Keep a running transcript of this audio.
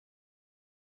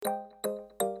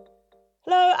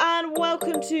Hello and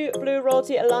welcome to Blue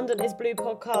Royalty, a London is Blue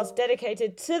podcast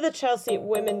dedicated to the Chelsea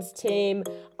women's team.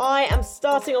 I am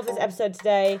starting off this episode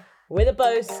today with a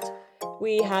boast.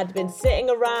 We had been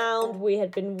sitting around, we had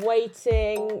been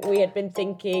waiting, we had been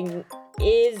thinking,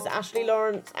 is Ashley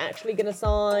Lawrence actually going to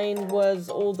sign? Was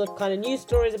all the kind of news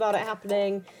stories about it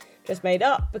happening just made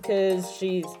up because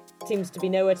she seems to be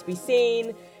nowhere to be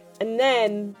seen? And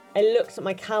then I looked at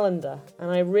my calendar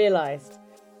and I realised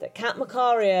that Kat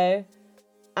Macario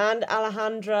and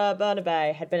Alejandra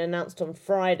Bernabei had been announced on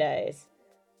Fridays.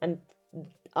 And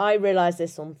I realised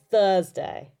this on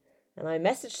Thursday. And I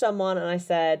messaged someone and I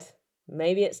said,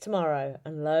 maybe it's tomorrow.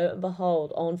 And lo and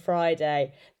behold, on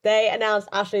Friday, they announced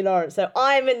Ashley Lawrence. So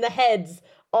I'm in the heads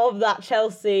of that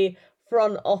Chelsea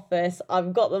front office.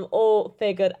 I've got them all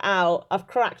figured out. I've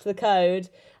cracked the code.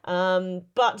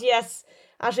 But yes,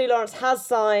 Ashley Lawrence has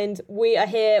signed. We are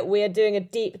here. We are doing a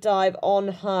deep dive on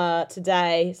her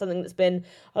today, something that's been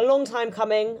a long time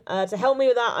coming. To help me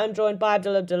with that, I'm joined by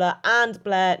Abdullah and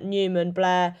Blair Newman.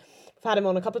 Blair, we've had him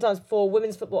on a couple of times before,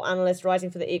 women's football analyst,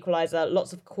 writing for The Equaliser.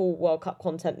 Lots of cool World Cup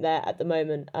content there at the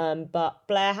moment. But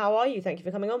Blair, how are you? Thank you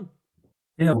for coming on.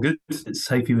 Yeah, I'm good. It's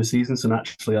hay fever season, so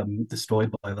naturally I'm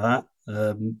destroyed by that.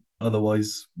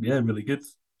 Otherwise, yeah, really good.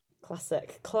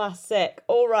 Classic.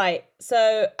 All right.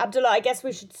 So, Abdullah, I guess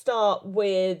we should start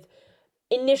with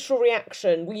initial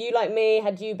reaction. Were you like me?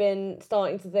 Had you been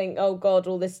starting to think, oh God,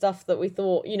 all this stuff that we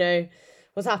thought,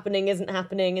 was happening isn't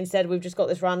happening. Instead, we've just got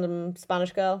this random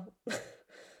Spanish girl?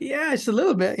 Yeah, it's a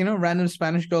little bit, random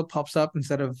Spanish girl pops up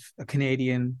instead of a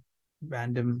Canadian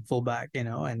random fullback,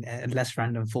 and less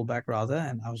random fullback rather.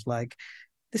 And I was like,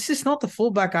 this is not the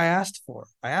fullback I asked for.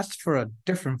 I asked for a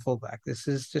different fullback. This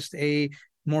is just a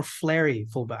more flary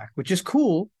fullback, which is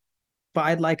cool, but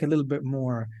I'd like a little bit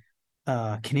more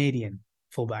Canadian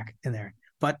fullback in there.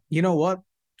 But you know what?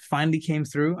 Finally came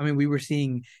through. I mean, we were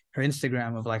seeing her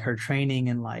Instagram of like her training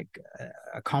and like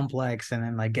a complex and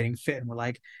then like getting fit. And we're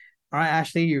like, all right,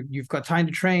 Ashley, you've got time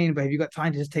to train, but have you got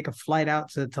time to just take a flight out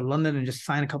to London and just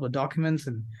sign a couple of documents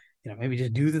and maybe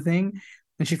just do the thing?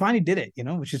 And she finally did it,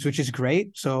 which is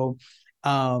great. So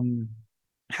um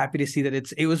happy to see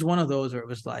that it was one of those where it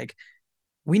was like,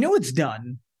 we know it's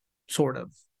done, sort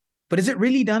of, but is it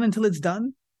really done until it's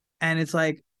done? And it's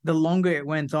like the longer it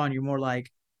went on, you're more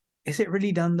like, is it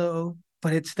really done though?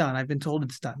 But it's done. I've been told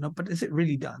it's done. No, but is it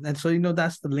really done? And so,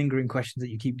 that's the lingering questions that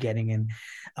you keep getting.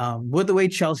 And with the way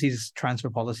Chelsea's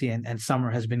transfer policy and summer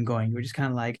has been going, we're just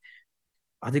kind of like,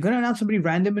 are they going to announce somebody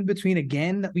random in between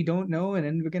again that we don't know? And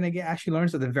then we're going to get Ashley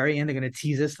Lawrence at the very end. They're going to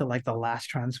tease us to like the last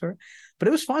transfer. But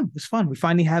it was fun. It was fun. We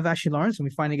finally have Ashley Lawrence and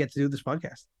we finally get to do this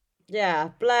podcast. Yeah,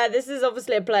 Blair, this is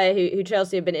obviously a player who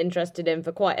Chelsea have been interested in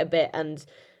for quite a bit and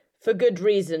for good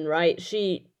reason, right?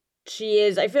 She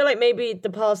is, I feel like maybe the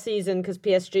past season, because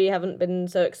PSG haven't been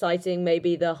so exciting,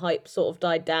 maybe the hype sort of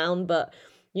died down, but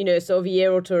sort of a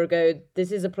year or two ago, this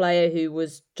is a player who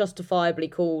was justifiably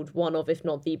called one of, if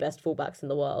not the best fullbacks in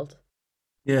the world.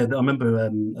 Yeah, I remember. I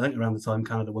think around the time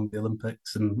Canada won the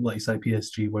Olympics, and like you say,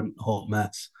 PSG went a hot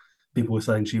mess. People were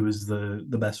saying she was the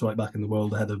best right back in the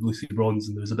world ahead of Lucy Bronze,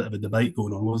 and there was a bit of a debate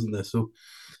going on, wasn't there? So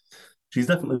she's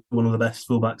definitely one of the best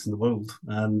fullbacks in the world,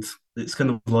 and it's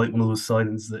kind of like one of those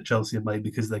signings that Chelsea have made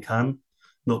because they can,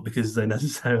 not because they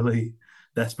necessarily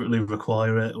desperately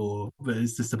require it, or but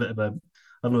it's just a bit of a,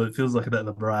 I don't know, it feels like a bit of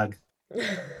a brag.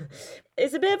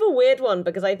 It's a bit of a weird one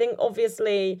because I think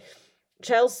obviously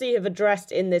Chelsea have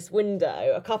addressed in this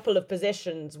window a couple of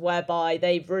positions whereby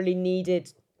they've really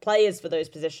needed players for those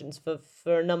positions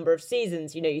for a number of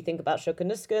seasons. You think about Sjoeke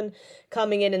Nusken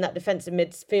coming in that defensive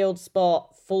midfield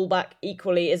spot. Fullback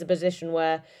equally is a position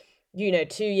where,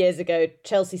 2 years ago,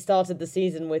 Chelsea started the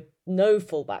season with no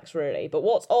fullbacks really. But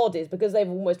what's odd is because they've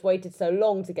almost waited so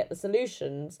long to get the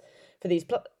solutions for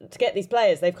to get these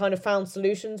players, they've kind of found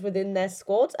solutions within their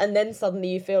squad, and then suddenly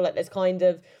you feel like there's kind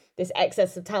of this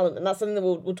excess of talent, and that's something that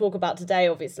we'll talk about today,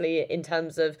 obviously, in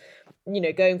terms of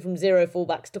going from zero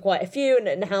fullbacks to quite a few,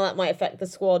 and how that might affect the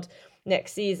squad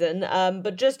next season.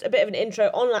 But just a bit of an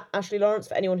intro on Ashley Lawrence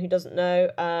for anyone who doesn't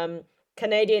know.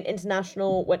 Canadian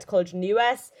international, went to college in the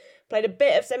US, played a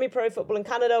bit of semi-pro football in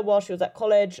Canada while she was at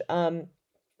college.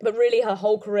 But really, her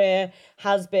whole career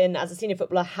has been, as a senior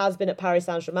footballer, has been at Paris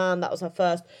Saint-Germain. That was her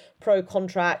first pro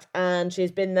contract, and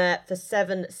she's been there for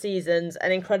 7 seasons,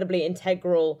 an incredibly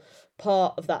integral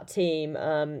part of that team,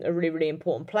 a really, really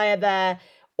important player there.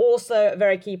 Also, a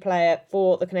very key player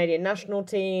for the Canadian national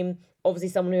team. Obviously,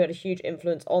 someone who had a huge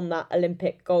influence on that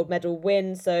Olympic gold medal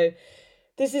win. So,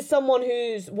 this is someone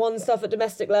who's won stuff at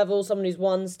domestic level, someone who's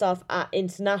won stuff at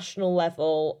international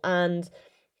level. And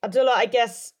Abdullah, I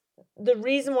guess the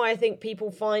reason why I think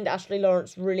people find Ashley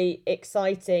Lawrence really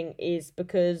exciting is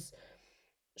because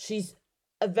she's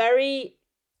a very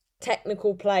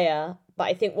technical player, but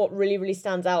I think what really, really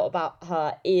stands out about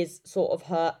her is sort of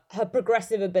her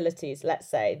progressive abilities, let's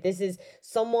say. This is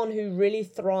someone who really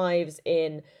thrives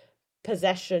in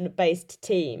possession-based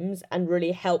teams and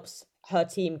really helps her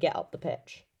team get up the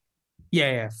pitch.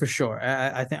 Yeah, for sure.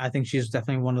 I think she's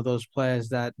definitely one of those players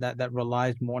that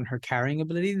relies more on her carrying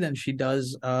ability than she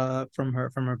does from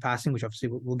her passing, which obviously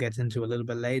we'll get into a little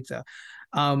bit later.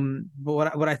 But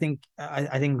what I think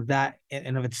that in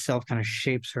and of itself kind of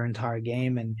shapes her entire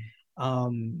game, and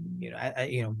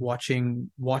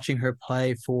watching her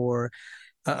play for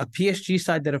a PSG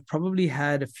side that have probably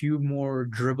had a few more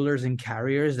dribblers and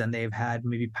carriers than they've had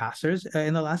maybe passers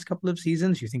in the last couple of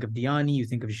seasons. You think of Diani, you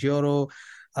think of Giroud,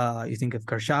 you think of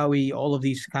Karshawi. All of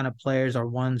these kind of players are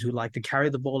ones who like to carry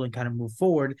the ball and kind of move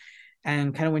forward.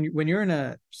 And kind of when you're in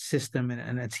a system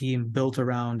and a team built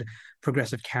around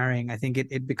progressive carrying, I think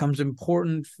it becomes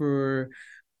important for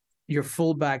your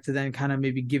fullback to then kind of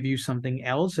maybe give you something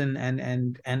else.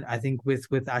 And I think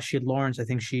with Ashley Lawrence, I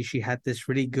think she had this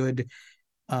really good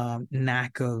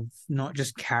knack of not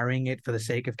just carrying it for the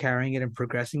sake of carrying it and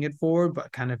progressing it forward,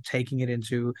 but kind of taking it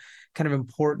into kind of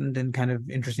important and kind of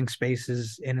interesting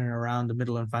spaces in and around the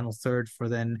middle and final third for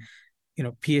then,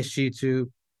 PSG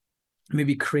to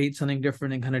maybe create something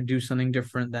different and kind of do something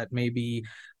different that maybe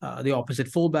the opposite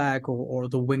fullback or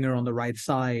the winger on the right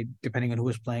side, depending on who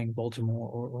is playing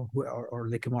Baltimore or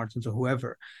Licky Martins or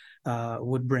whoever,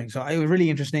 would bring. So it was really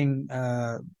interesting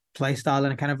play style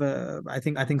and kind of I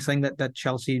think something that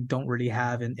Chelsea don't really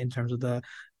have in terms of the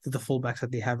fullbacks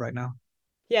that they have right now.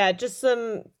 Yeah, just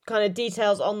some kind of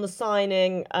details on the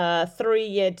signing.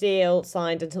 3-year deal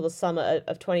signed until the summer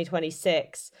of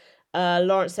 2026.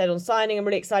 Lawrence said on signing, I'm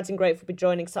really excited and grateful to be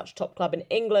joining such a top club in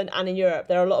England and in Europe.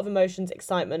 There are a lot of emotions,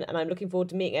 excitement, and I'm looking forward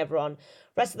to meeting everyone,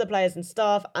 rest of the players and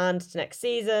staff, and to next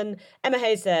season. Emma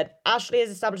Hayes said, Ashley has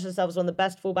established herself as one of the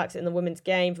best fullbacks in the women's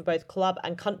game for both club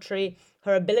and country.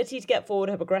 Her ability to get forward,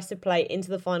 her progressive play into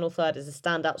the final third is a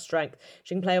standout strength.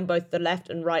 She can play on both the left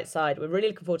and right side. We're really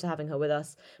looking forward to having her with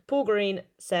us. Paul Green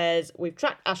says, we've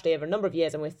tracked Ashley over a number of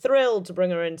years and we're thrilled to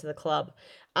bring her into the club.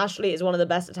 Ashley is one of the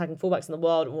best attacking fullbacks in the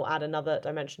world and will add another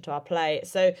dimension to our play.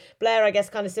 So, Blair, I guess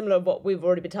kind of similar to what we've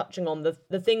already been touching on,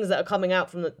 the things that are coming out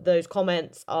from those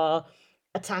comments are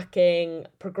attacking,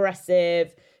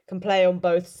 progressive, can play on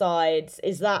both sides.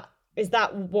 Is that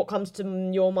what comes to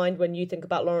your mind when you think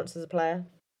about Lawrence as a player?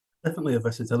 Definitely, her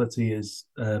versatility is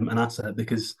an asset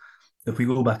because if we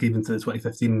go back even to the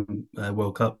 2015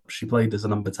 World Cup, she played as a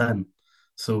number 10.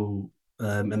 So,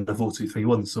 in the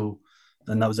 4-2-3-1. So,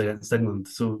 and that was against England.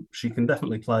 So she can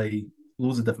definitely play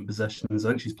loads of different positions. I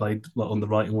think she's played on the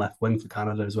right and left wing for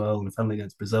Canada as well, and finally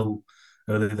against Brazil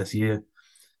earlier this year.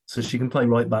 So she can play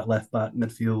right back, left back,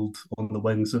 midfield, on the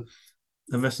wing. So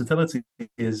the versatility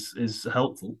is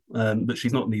helpful, but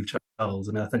she's not Niamh Charles,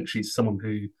 and I think she's someone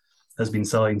who has been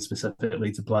signed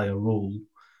specifically to play a role.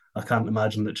 I can't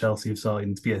imagine that Chelsea have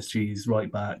signed PSG's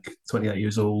right back, 28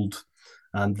 years old,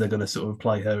 and they're going to sort of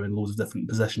play her in loads of different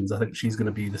positions. I think she's going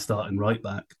to be the starting right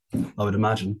back, I would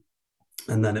imagine.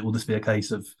 And then it will just be a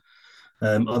case of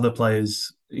other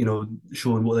players,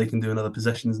 showing what they can do in other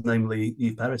positions, namely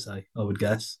Eve Perisset, I would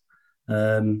guess.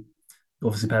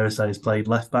 Obviously, Perisset has played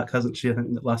left back, hasn't she? I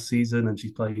think last season, and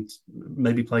she's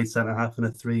maybe played centre half in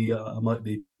a 3. I might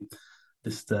be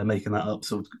just making that up,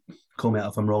 so call me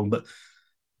out if I'm wrong. But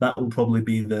that will probably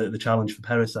be the challenge for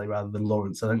Perisset rather than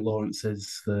Lawrence. I think Lawrence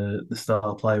is the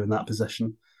star player in that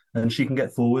position, and she can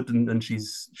get forward, and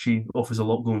she offers a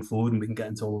lot going forward, and we can get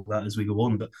into all of that as we go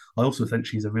on. But I also think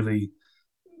she's a really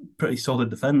pretty solid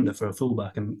defender for a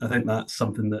fullback, and I think that's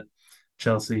something that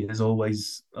I've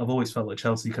always felt like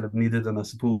Chelsea kind of needed, and I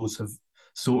suppose have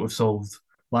sort of solved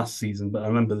last season. But I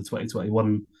remember the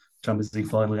 2021 Champions League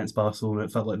final against Barcelona.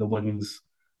 It felt like the wings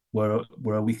were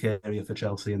a weak area for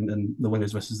Chelsea, and the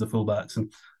wingers versus the fullbacks.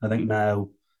 And I think now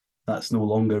that's no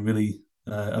longer really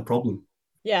a problem.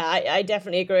 Yeah, I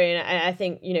definitely agree, and I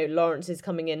think Lawrence is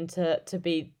coming in to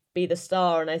be the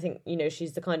star, and I think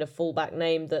she's the kind of fullback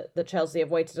name that Chelsea have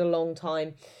waited a long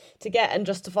time to get, and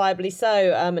justifiably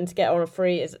so. And to get on a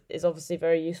free is obviously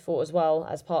very useful as well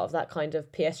as part of that kind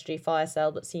of PSG fire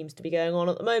sale that seems to be going on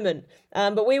at the moment.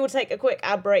 But we will take a quick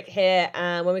ad break here,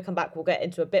 and when we come back, we'll get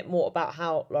into a bit more about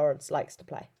how Lawrence likes to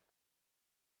play.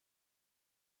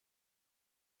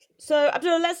 So,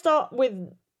 Abdullah, let's start with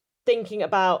thinking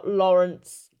about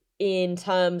Lawrence in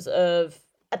terms of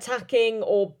attacking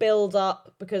or build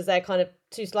up, because they're kind of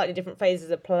two slightly different phases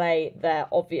of play there,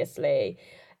 obviously.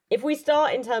 If we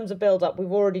start in terms of build up,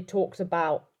 we've already talked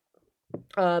about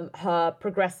her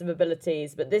progressive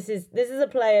abilities. But this is a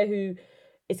player who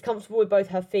is comfortable with both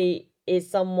her feet, is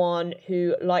someone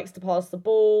who likes to pass the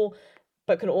ball,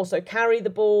 but can also carry the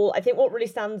ball. I think what really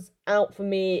stands out for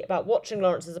me about watching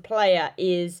Lawrence as a player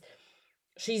is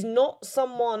she's not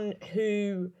someone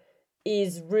who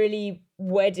is really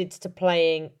wedded to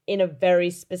playing in a very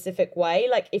specific way.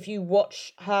 Like if you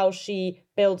watch how she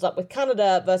builds up with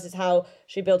Canada versus how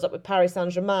she builds up with Paris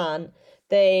Saint-Germain,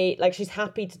 she's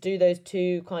happy to do those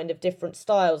two kind of different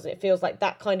styles, and it feels like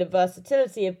that kind of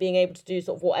versatility of being able to do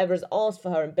sort of whatever is asked for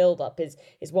her in build up is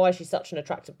why she's such an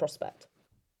attractive prospect.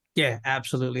 Yeah,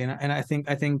 absolutely. And I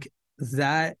think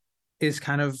that is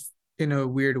kind of in a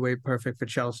weird way perfect for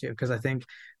Chelsea, because I think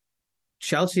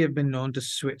Chelsea have been known to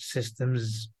switch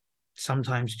systems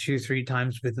sometimes two, three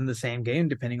times within the same game,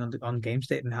 depending on game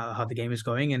state and how the game is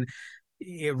going. And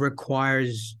it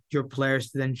requires your players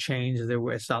to then change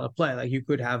their style of play. Like you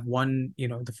could have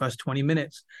the first 20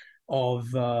 minutes of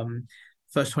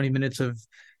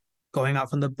going out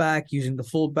from the back, using the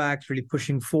fullbacks, really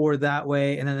pushing forward that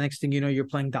way. And then the next thing you know, you're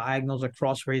playing diagonals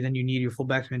across where then you need your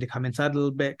fullbacks maybe to come inside a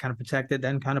little bit, kind of protect it,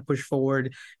 then kind of push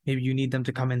forward. Maybe you need them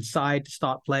to come inside to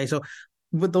start play. So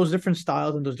with those different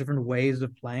styles and those different ways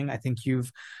of playing, I think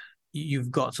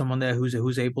you've got someone there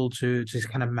who's able to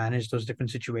kind of manage those different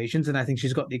situations. And I think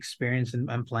she's got the experience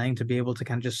and playing to be able to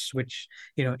kind of just switch,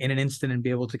 in an instant and be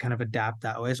able to kind of adapt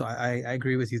that way. So I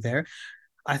agree with you there.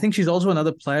 I think she's also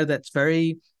another player that's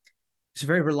very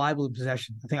reliable in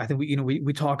possession. I think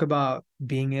we talk about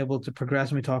being able to progress,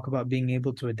 and we talk about being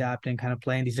able to adapt and kind of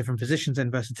play in these different positions and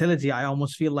versatility. I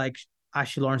almost feel like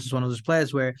Ashley Lawrence is one of those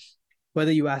players where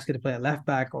whether you ask her to play at left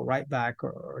back or right back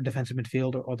or defensive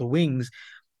midfield or the wings,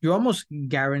 you're almost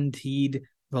guaranteed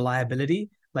reliability.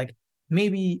 Like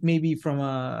maybe from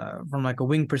like a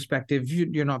wing perspective,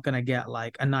 you're not gonna get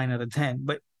like a 9 out of 10,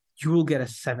 but you will get a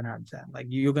 7 out of 10. Like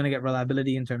you're going to get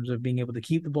reliability in terms of being able to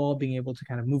keep the ball, being able to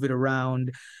kind of move it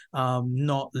around,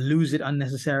 not lose it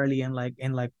unnecessarily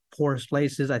in porous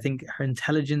places. I think her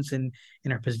intelligence in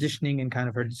her positioning and kind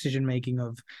of her decision making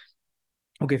of,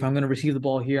 okay, if I'm going to receive the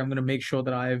ball here, I'm going to make sure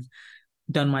that I've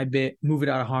done my bit, move it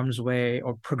out of harm's way,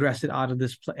 or progress it out of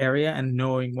this area, and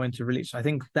knowing when to release. So I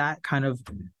think that kind of,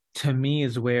 to me,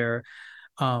 is where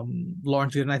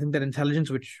Lawrence, and I think that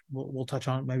intelligence, which we'll touch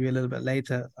on maybe a little bit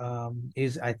later,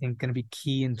 is I think going to be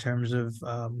key in terms of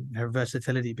her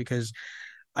versatility, because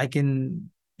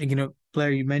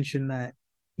Blair, you mentioned that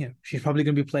she's probably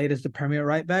going to be played as the premier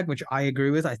right back, which I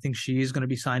agree with. I think she is going to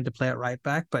be signed to play at right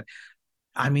back, but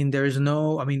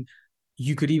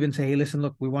you could even say, hey, listen,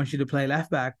 look, we want you to play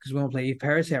left back because we want to play Eve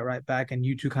Perisset at right back, and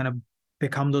you two kind of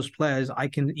become those players. I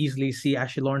can easily see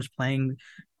Ashley Lawrence playing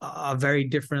a very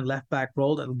different left back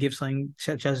role that will give something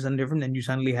different, and you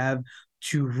suddenly have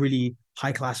two really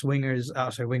high class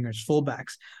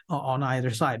fullbacks on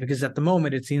either side, because at the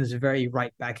moment it seems very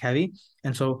right back heavy.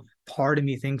 And so part of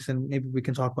me thinks, and maybe we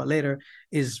can talk about later,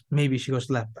 is maybe she goes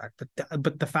to left back.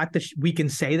 But the fact that we can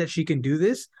say that she can do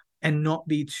this and not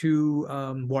be too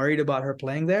worried about her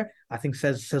playing there, I think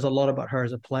says a lot about her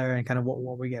as a player and kind of what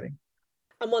we're getting.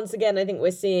 And once again, I think we're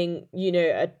seeing,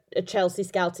 a Chelsea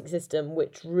scouting system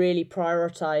which really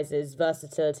prioritizes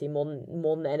versatility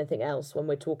more than anything else when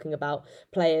we're talking about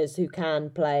players who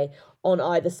can play on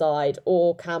either side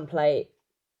or can play.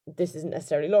 This isn't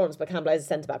necessarily Lawrence, but can play as a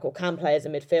centre back or can play as a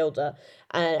midfielder.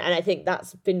 And I think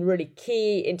that's been really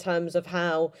key in terms of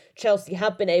how Chelsea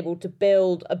have been able to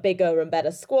build a bigger and better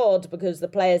squad, because the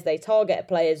players they target are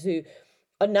players who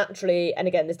are naturally, and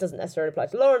again, this doesn't necessarily apply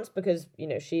to Lawrence because,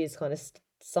 she is kind of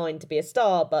signed to be a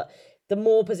star, but the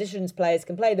more positions players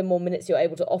can play, the more minutes you're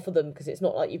able to offer them, because it's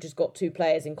not like you've just got two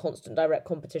players in constant direct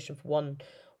competition for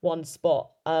one spot.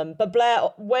 But Blair,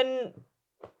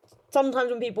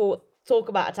 sometimes when people talk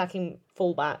about attacking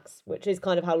fullbacks, which is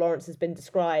kind of how Lawrence has been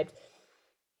described,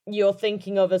 you're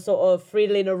thinking of a sort of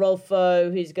Fridolina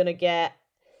Rolfo who's going to get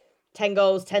 10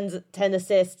 goals, 10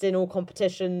 assists in all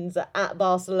competitions at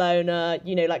Barcelona,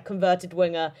 like converted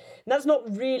winger. And that's not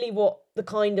really what the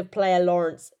kind of player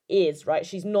Lawrence is, right?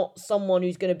 She's not someone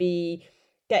who's going to be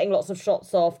getting lots of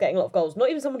shots off, getting a lot of goals. Not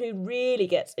even someone who really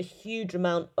gets a huge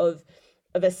amount of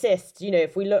assists.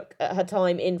 If we look at her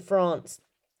time in France,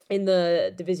 in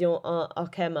the Division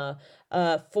Arkema,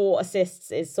 4 assists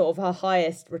is sort of her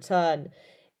highest return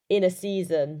in a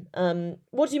season.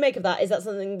 What do you make of that? Is that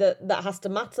something that has to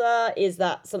matter? Is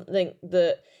that something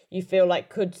that you feel like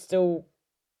could still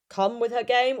come with her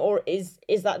game? Or is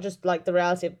that just like the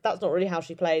reality of that's not really how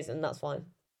she plays and that's fine?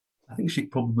 I think she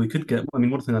probably could get.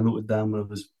 One thing I noted down when I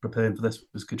was preparing for this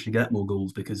was, could she get more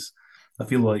goals? Because I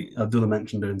feel like Abdullah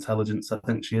mentioned her intelligence. I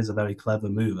think she is a very clever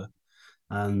mover.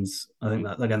 And I think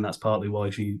that again, that's partly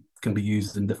why she can be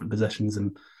used in different positions,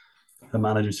 and her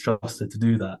managers trust her to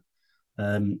do that.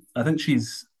 I think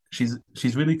she's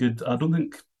really good. I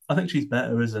think she's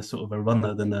better as a sort of a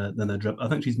runner than a dribble. I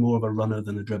think she's more of a runner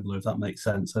than a dribbler, if that makes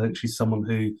sense. I think she's someone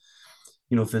who,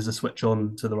 if there's a switch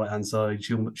on to the right hand side,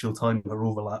 she'll time her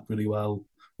overlap really well,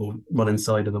 or run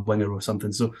inside of a winger or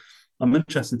something. So I'm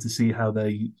interested to see how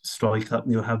they strike up.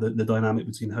 How the dynamic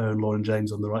between her and Lauren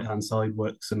James on the right hand side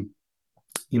works, and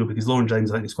because Lauren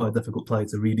James, I think, is quite a difficult player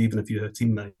to read, even if you're her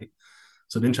teammate.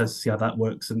 So I'm interested to see how that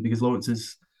works, and because Lawrence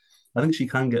is, I think she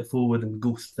can get forward and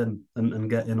ghost in and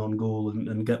get in on goal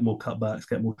and get more cutbacks,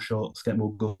 get more shots, get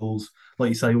more goals. Like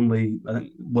you say, only I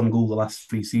think one goal the last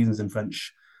 3 seasons in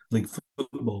French league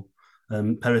football.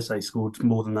 Perisset scored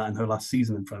more than that in her last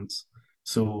season in France.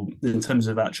 So in terms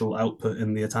of actual output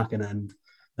in the attacking end,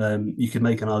 you could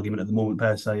make an argument at the moment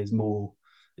Perisset is more,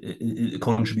 it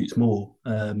contributes more.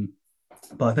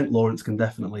 But I think Lawrence can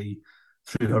definitely,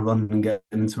 through her run, and get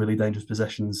into really dangerous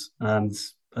positions and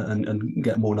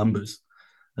get more numbers.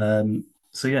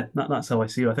 So yeah, that's how I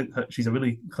see her. I think she's a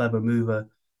really clever mover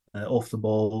off the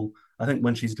ball. I think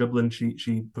when she's dribbling,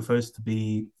 she prefers to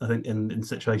be, I think, in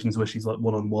situations where she's like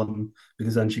 1-on-1,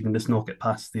 because then she can just knock it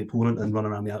past the opponent and run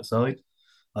around the outside.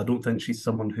 I don't think she's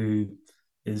someone who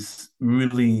is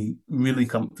really, really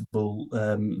comfortable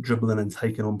dribbling and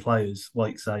taking on players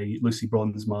like, say, Lucy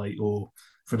Bronze might, or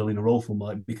Fridolina Rolfo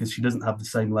might, because she doesn't have the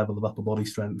same level of upper body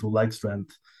strength or leg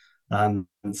strength, and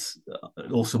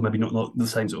also maybe not the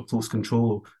same sort of close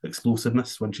control or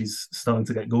explosiveness when she's starting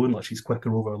to get going. Like, she's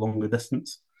quicker over a longer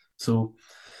distance. So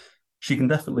she can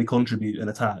definitely contribute in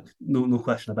attack, no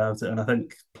question about it. And I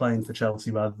think playing for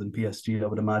Chelsea rather than PSG, I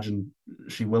would imagine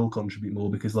she will contribute more,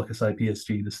 because, like I say,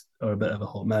 PSG just are a bit of a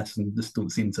hot mess and just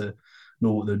don't seem to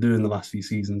know what they're doing the last few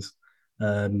seasons.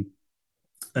 And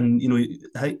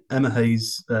Emma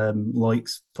Hayes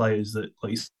likes players that,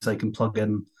 like you say, can plug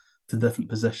in to different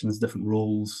positions, different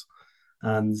roles,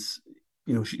 and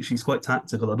she's quite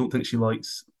tactical. I don't think she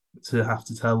likes to have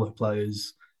to tell her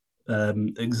players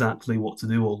exactly what to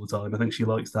do all the time. I think she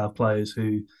likes to have players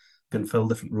who can fill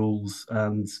different roles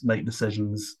and make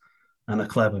decisions and are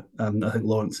clever. And I think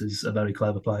Lawrence is a very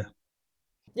clever player.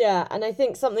 Yeah, and I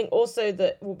think something also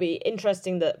that will be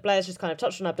interesting that Blair's just kind of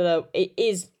touched on that below, it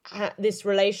is this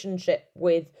relationship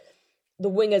with the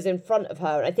wingers in front of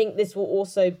her. I think this will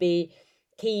also be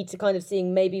key to kind of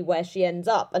seeing maybe where she ends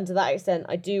up. And to that extent,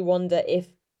 I do wonder if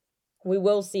we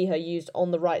will see her used on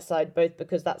the right side, both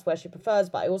because that's where she prefers,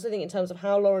 but I also think in terms of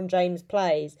how Lauren James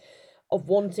plays, of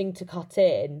wanting to cut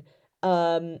in,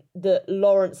 that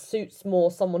Lawrence suits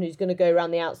more someone who's going to go around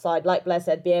the outside, like Blair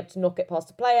said, be able to knock it past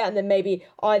a player and then maybe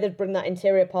either bring that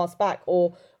interior pass back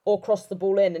or cross the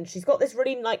ball in. And she's got this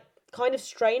really kind of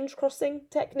strange crossing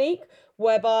technique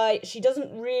whereby she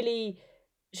doesn't really,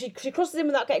 she crosses in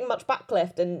without getting much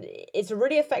backlift, and it's a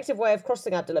really effective way of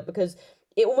crossing, Abdullah, because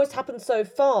it almost happens so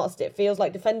fast it feels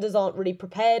like defenders aren't really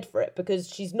prepared for it, because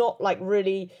she's not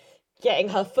really getting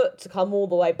her foot to come all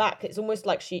the way back. It's almost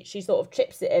like she sort of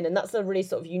chips it in, and that's a really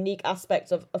sort of unique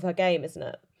aspect of her game, isn't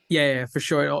it? Yeah, for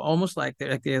sure. Almost like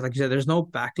you said, there's no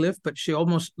backlift, but she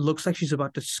almost looks like she's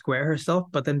about to square herself.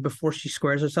 But then before she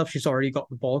squares herself, she's already got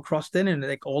the ball crossed in,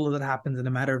 and all of that happens in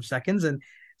a matter of seconds. And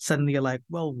suddenly you're like,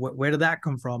 well, where did that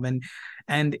come from?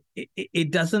 And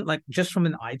it doesn't, just from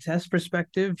an eye test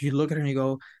perspective, you look at her and you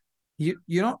go,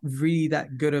 you're not really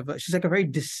that good of she's like a very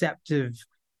deceptive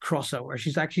crosser, where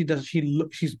she's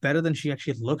better than she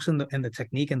actually looks in the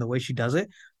technique and the way she does it,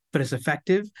 but it's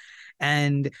effective.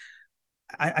 And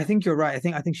I think you're right.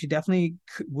 I think she definitely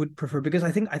would prefer, because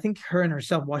I think her and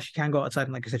herself, while she can go outside,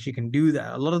 and like I said, she can do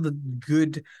that. A lot of the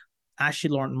good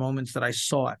Ashley Lawrence moments that I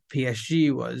saw at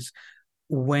PSG was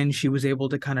when she was able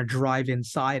to kind of drive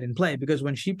inside and play, because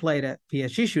when she played at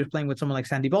PSG, she was playing with someone like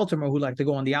Sandy Baltimore, who liked to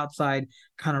go on the outside,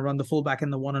 kind of run the fullback in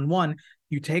the 1-on-1.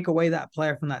 You take away that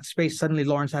player from that space, suddenly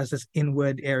Lawrence has this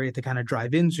inward area to kind of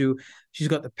drive into. She's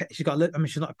got she's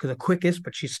not the quickest,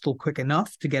 but she's still quick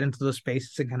enough to get into those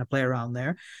spaces and kind of play around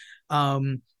there.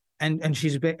 And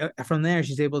she's from there,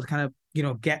 she's able to kind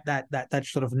of get that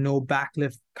sort of no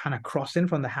backlift kind of cross in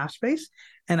from the half space.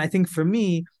 And I think for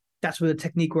me, that's where the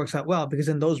technique works out well, because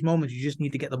in those moments you just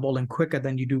need to get the ball in quicker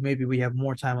than you do maybe we have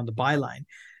more time on the byline.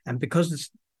 And because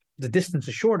the distance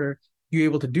is shorter, you're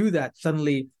able to do that.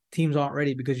 Suddenly teams aren't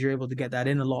ready, because you're able to get that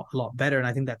in a lot better. And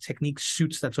I think that technique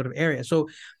suits that sort of area. So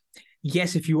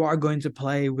yes, if you are going to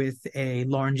play with a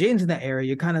Lauren James in that area,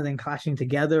 you're kind of then clashing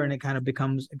together, and it kind of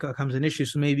becomes an issue.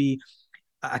 So maybe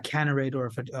a Cannerate, or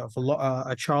if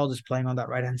a Charles is playing on that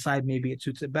right hand side, maybe it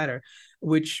suits it better.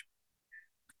 Which,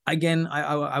 again,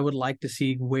 I would like to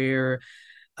see where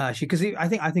Because I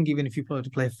think even if you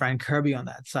play Frank Kirby on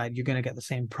that side, you're going to get the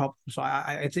same problem. So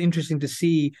it's interesting to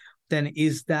see. Then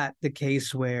is that the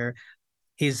case where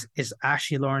is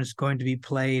Ashley Lawrence going to be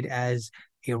played as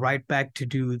a right back to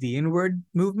do the inward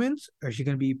movements, or is she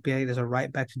going to be played as a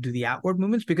right back to do the outward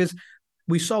movements? Because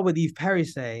we saw with Eve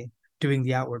Perisset doing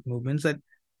the outward movements that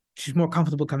she's more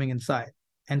comfortable coming inside.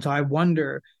 And so I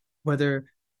wonder whether,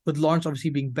 with Lawrence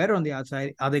obviously being better on the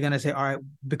outside, are they going to say, all right,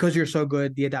 because you're so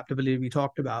good, the adaptability we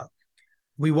talked about,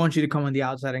 we want you to come on the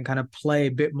outside and kind of play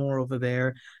a bit more over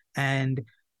there. And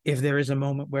if there is a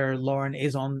moment where Lauren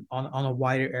is on a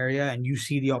wider area and you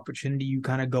see the opportunity, you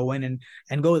kind of go in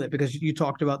and go with it, because you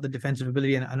talked about the defensive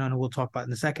ability, and I know we'll talk about it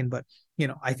in a second, but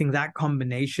I think that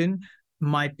combination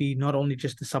might be not only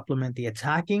just to supplement the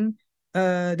attacking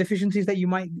deficiencies that you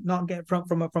might not get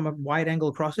from a wide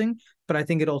angle crossing, but I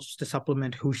think it also to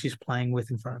supplement who she's playing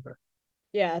with in front of her.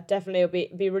 Yeah, definitely.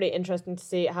 It'll be really interesting to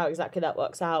see how exactly that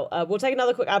works out. We'll take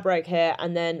another quick ad break here,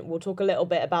 and then we'll talk a little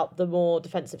bit about the more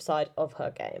defensive side of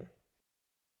her game.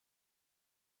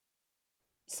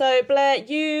 So, Blair,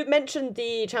 you mentioned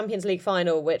the Champions League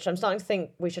final, which I'm starting to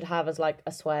think we should have as like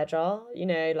a swear jar,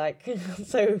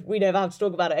 so we never have to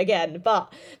talk about it again.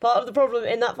 But part of the problem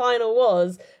in that final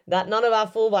was that none of our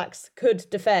fullbacks could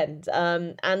defend.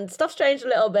 And stuff's changed a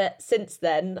little bit since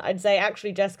then. I'd say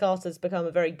actually Jess Carter's become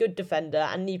a very good defender,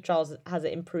 and Niamh Charles has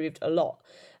improved a lot.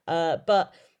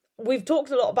 But we've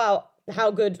talked a lot about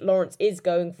how good Lawrence is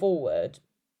going forward,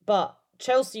 but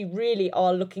Chelsea really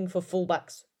are looking for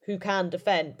fullbacks who can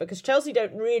defend, because Chelsea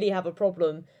don't really have a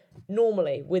problem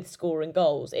normally with scoring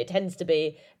goals. It tends to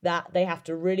be that they have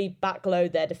to really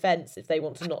backload their defence if they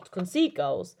want to not concede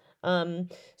goals.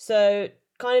 So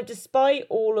kind of despite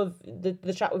all of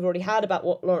the chat we've already had about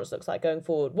what Lawrence looks like going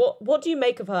forward, what do you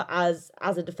make of her as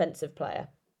a defensive player?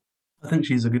 I think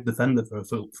she's a good defender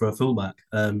for a fullback.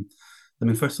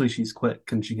 Firstly, she's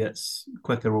quick and she gets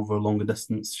quicker over a longer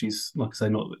distance. She's, like I say,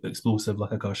 not explosive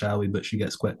like a Karshawi, but she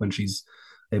gets quick when she's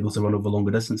able to run over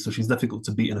longer distance. So she's difficult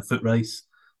to beat in a foot race,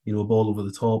 a ball over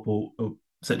the top or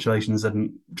situations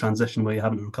in transition where you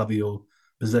haven't recovered your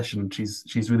position.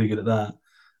 She's really good at that.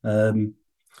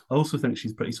 I also think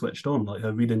she's pretty switched on, like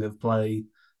her reading of play,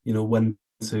 when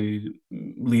to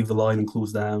leave the line and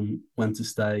close down, when to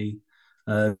stay,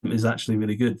 is actually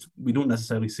really good. We didn't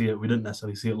necessarily see it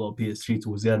a lot of PSG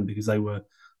towards the end because they were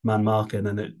man marking,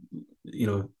 and it,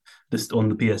 just on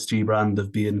the PSG brand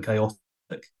of being chaotic.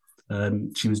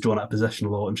 She was drawn out of possession a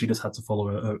lot, and she just had to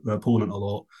follow her opponent a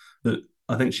lot. But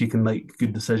I think she can make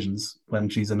good decisions when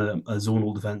she's in a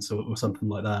zonal defence or something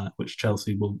like that, which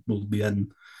Chelsea will be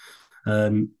in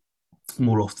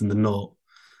more often than not.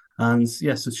 And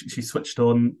yeah, so she switched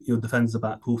on, defends the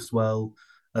back post well.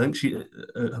 I think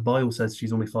her bio says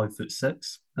she's only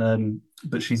 5'6",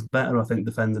 but she's better, I think,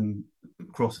 defending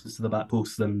crosses to the back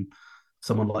post than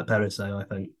someone like Perisset, I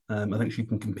think. I think she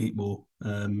can compete more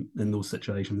in those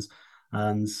situations.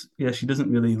 And yeah, she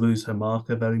doesn't really lose her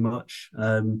marker very much.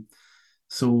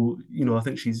 So, I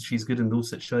think she's good in those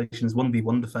situations.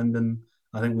 1v1 defending,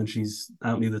 I think when she's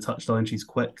out near the touchline, she's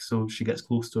quick, so she gets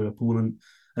close to her opponent.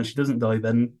 And she doesn't dive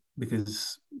in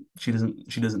because she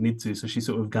doesn't need to. So she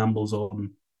sort of gambles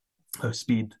on her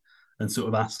speed and sort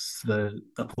of asks the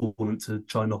opponent to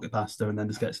try and knock it past her, and then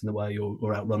just gets in the way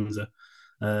or outruns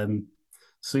her.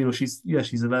 So she's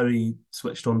a very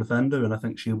switched on defender, and I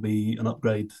think she'll be an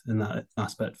upgrade in that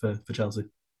aspect for Chelsea.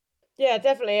 Yeah,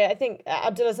 definitely. I think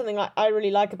Abdullah, something I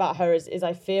really like about her is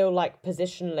I feel like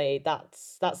positionally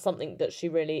that's something that she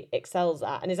really excels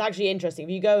at. And it's actually interesting.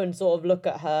 If you go and sort of look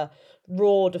at her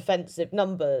raw defensive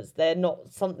numbers, they're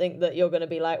not something that you're going to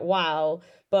be like, wow,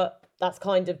 but that's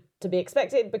kind of to be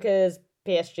expected because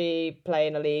PSG play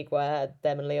in a league where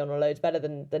them and Lyon are loads better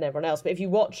than everyone else. But if you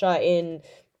watch her in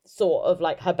sort of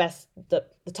like her best, the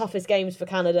toughest games for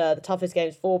Canada, the toughest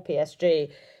games for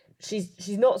PSG,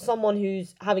 she's not someone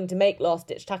who's having to make last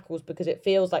ditch tackles because it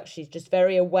feels like she's just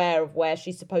very aware of where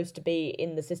she's supposed to be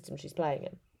in the system she's playing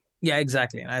in. Yeah,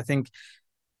 exactly. And I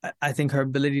think her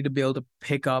ability to be able to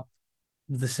pick up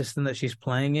the system that she's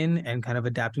playing in and kind of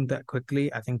adapting that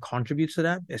quickly, I think contributes to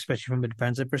that, especially from a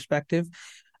defensive perspective.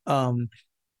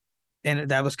 And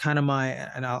that was kind of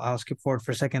I'll skip forward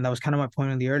for a second. That was kind of my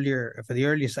point for the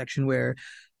earlier section, where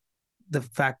the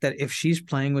fact that if she's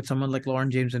playing with someone like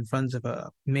Lauren James in front of her,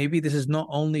 maybe this is not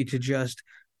only to just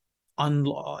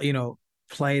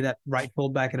play that right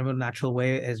fullback in a more natural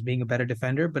way as being a better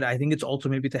defender, but I think it's also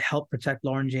maybe to help protect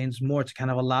Lauren James more, to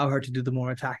kind of allow her to do the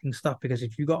more attacking stuff. Because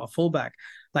if you got a fullback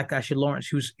like Ashley Lawrence,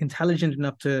 who's intelligent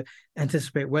enough to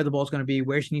anticipate where the ball's going to be,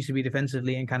 where she needs to be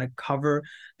defensively, and kind of cover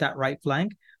that right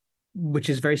flank, which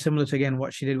is very similar to, again,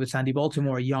 what she did with Sandy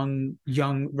Baltimore, a young,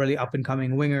 really up and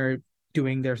coming winger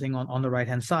doing their thing on the right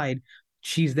hand side.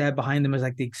 She's there behind them as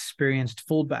like the experienced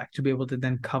fullback to be able to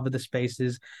then cover the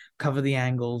spaces, cover the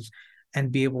angles,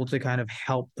 and be able to kind of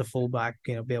help the fullback,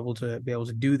 be able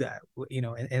to do that,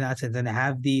 in that sense, and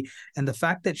have the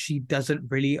fact that she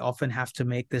doesn't really often have to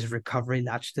make this recovery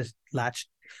last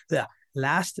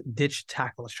ditch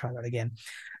tackle. Let's try that again.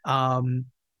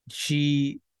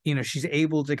 She, she's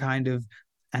able to kind of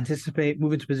anticipate,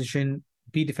 move into position,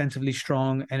 be defensively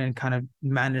strong, and then kind of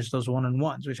manage those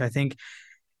one-on-ones, which I think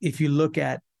if you look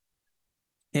at,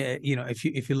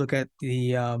 if you look at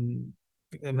the, I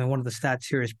mean, one of the stats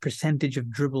here is percentage of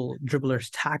dribblers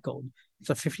tackled. It's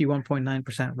a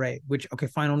 51.9% rate, which, okay,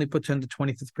 fine, only puts her in the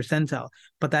 25th percentile.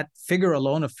 But that figure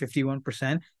alone of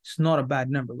 51% is not a bad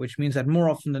number, which means that more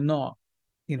often than not,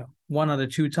 one out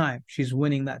of two times, she's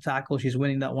winning that tackle, she's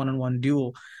winning that one-on-one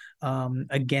duel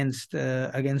against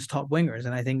top wingers.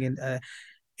 And I think in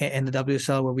the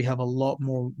WSL, where we have a lot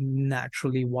more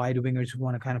naturally wide wingers who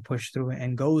want to kind of push through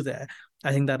and go there,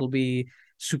 I think that'll be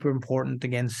super important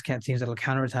against teams that'll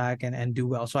counterattack and do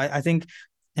well. So I think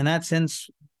in that sense,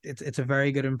 it's a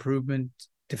very good improvement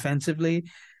defensively.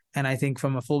 And I think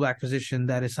from a fullback position,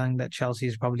 that is something that Chelsea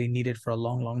has probably needed for a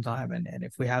long, long time. And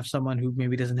if we have someone who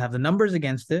maybe doesn't have the numbers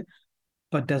against it,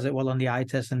 but does it well on the eye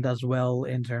test and does well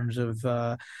in terms of,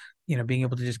 being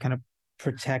able to just kind of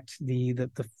protect the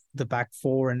back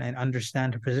four and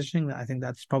understand her positioning, I think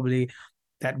that's probably,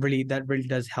 that really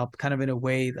does help, kind of in a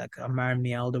way like a Maren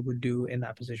Mjelde would do in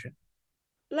that position.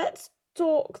 Let's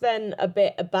talk then a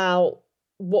bit about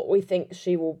what we think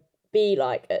she will be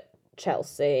like at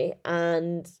Chelsea,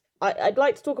 and I'd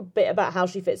like to talk a bit about how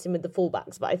she fits in with the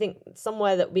fullbacks, but I think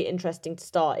somewhere that would be interesting to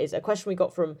start is a question we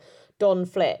got from Don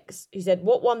Flicks, who said,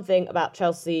 what one thing about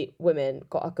Chelsea women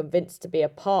got her convinced to be a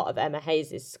part of Emma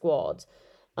Hayes' squad?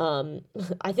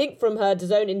 I think from her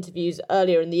DAZN interviews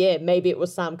earlier in the year, maybe it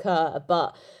was Sam Kerr,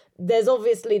 but there's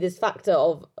obviously this factor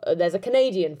of, there's a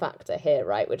Canadian factor here,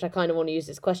 right? Which I kind of want to use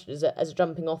this question as a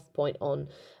jumping off point on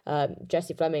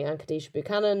Jessie Fleming and Kadeisha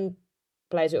Buchanan,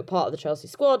 players who are part of the Chelsea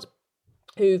squad,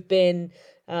 who've been,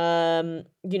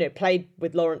 played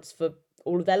with Lawrence for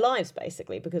all of their lives,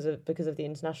 basically, because of the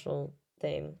international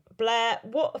thing. Blair,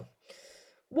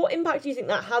 what impact do you think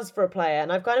that has for a player?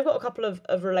 And I've kind of got a couple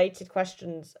of related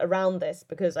questions around this,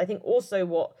 because I think also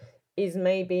what is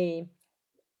maybe,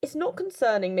 it's not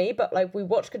concerning me, but like we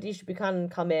watched Kadeisha Buchanan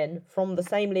come in from the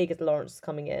same league as Lawrence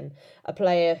coming in, a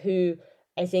player who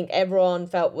I think everyone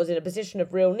felt was in a position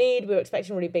of real need. We were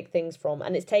expecting really big things from,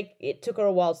 and it took her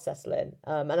a while to settle in.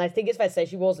 And I think it's fair to say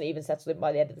she wasn't even settled in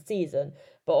by the end of the season,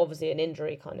 but obviously an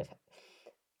injury kind of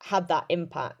had that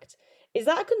impact. Is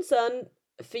that a concern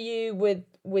for you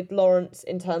with Lawrence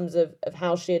in terms of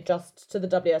how she adjusts to the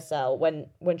WSL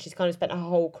when she's kind of spent her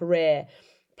whole career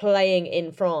playing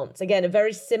in France? Again, a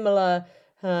very similar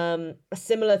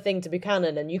thing to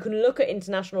Buchanan, and you can look at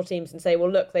international teams and say,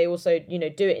 well, look, they also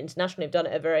do it internationally, have done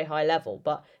it at a very high level.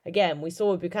 But again, we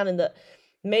saw with Buchanan that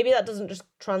maybe that doesn't just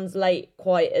translate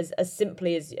quite as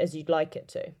simply as you'd like it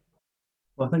to.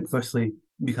 Well, I think firstly,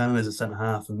 Buchanan is a centre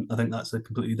half, and I think that's a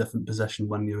completely different position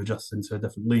when you're adjusting to a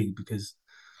different league, because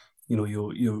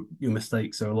your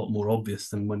mistakes are a lot more obvious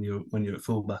than when you're at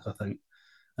fullback, I think,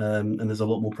 and there's a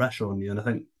lot more pressure on you. And I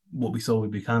think what we saw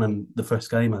with Buchanan, the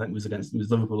first game, I think was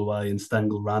Liverpool away, and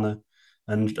Stengel ran her,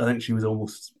 and I think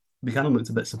Buchanan looked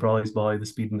a bit surprised by the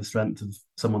speed and the strength of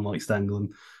someone like Stengel.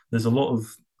 And there's a lot of,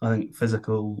 I think,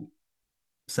 physical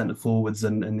centre forwards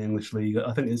in the English league.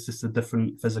 I think it's just a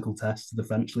different physical test to the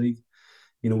French league.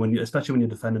 Especially when you're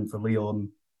defending for Lyon,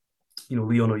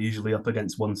 Lyon are usually up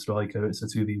against one striker. It's a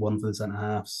 2v1 for the centre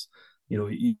halves.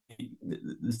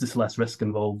 There's just less risk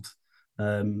involved.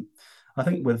 I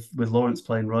think with Lawrence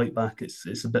playing right back,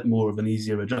 it's a bit more of an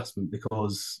easier adjustment,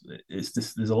 because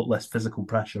there's a lot less physical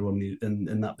pressure on you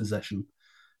in that position,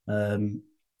 and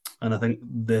I think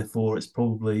therefore it's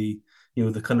probably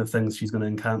the kind of things she's going to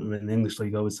encounter in the English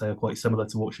league, I would say, are quite similar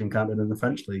to what she encountered in the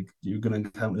French league. You're going to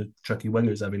encounter tricky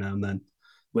wingers every now and then,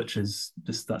 which is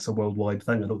that's a worldwide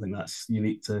thing. I don't think that's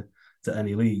unique to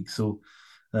any league. So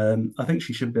I think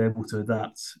she should be able to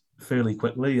adapt fairly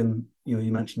quickly. And you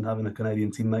mentioned having a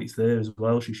Canadian teammates there as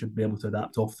well. She should be able to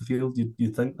adapt off the field.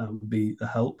 You'd think that would be a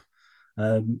help.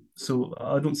 So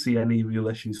I don't see any real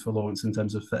issues for Lawrence in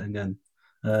terms of fitting in.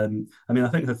 I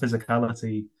think her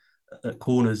physicality at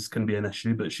corners can be an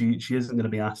issue, but she isn't going to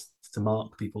be asked to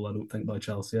mark people, I don't think, by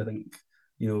Chelsea. I think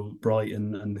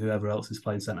Brighton and whoever else is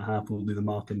playing centre half will do the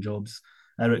marking jobs.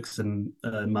 Eriksson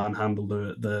manhandled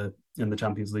her in the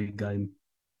Champions League game.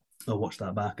 I watched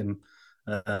that back, and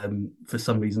For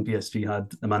some reason, PSG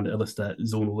had Amanda Ilestedt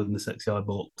zonal in the 6 yard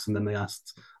box, and then they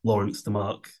asked Lawrence to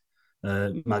mark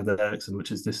Magda Eriksson,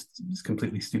 which is just it's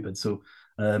completely stupid. So,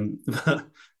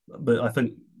 but I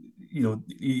think you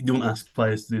don't ask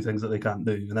players to do things that they can't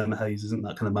do, and Emma Hayes isn't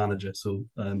that kind of manager, so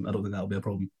I don't think that'll be a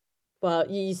problem. Well,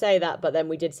 you say that, but then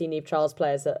we did see Niamh Charles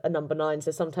players at a number 9, so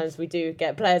sometimes we do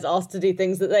get players asked to do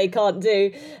things that they can't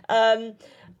do.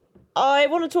 I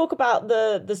want to talk about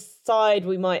the side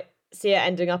we might see it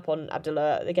ending up on.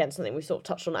 Abdullah, again, something we sort of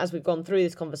touched on as we've gone through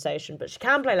this conversation, but she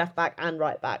can play left back and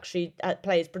right back. She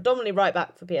plays predominantly right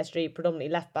back for PSG, predominantly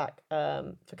left back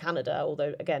for Canada,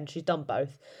 although again she's done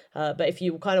both. But if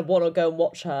you kind of want to go and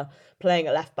watch her playing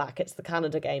at left back, it's the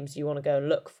Canada games you want to go and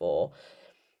look for.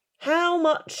 How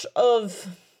much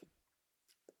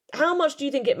do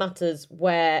you think it matters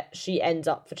where she ends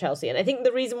up for Chelsea? And I think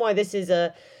the reason why this is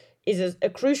a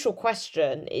crucial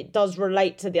question, it does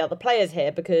relate to the other players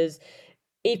here, because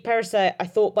Eve Perisset, I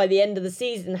thought by the end of the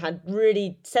season had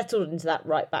really settled into that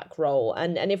right back role.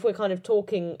 And if we're kind of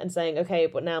talking and saying, okay,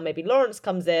 but now maybe Lawrence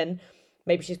comes in,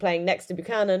 maybe she's playing next to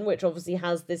Buchanan, which obviously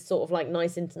has this sort of like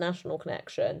nice international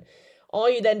connection. Are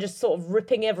you then just sort of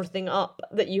ripping everything up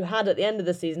that you had at the end of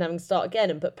the season, having to start again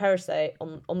and put Perisset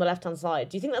on the left-hand side?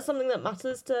 Do you think that's something that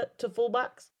matters to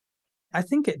fullbacks? I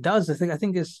think it does. I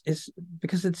think it's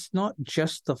because it's not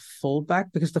just the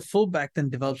fullback, because the fullback then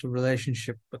develops a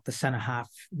relationship with the center half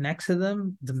next to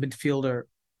them, the midfielder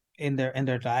in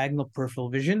their diagonal peripheral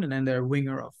vision, and then their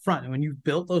winger up front. And when you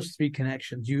build those three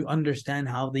connections, you understand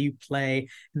how they play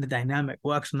and the dynamic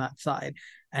works on that side.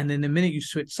 And then the minute you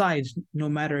switch sides, no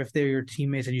matter if they're your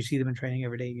teammates and you see them in training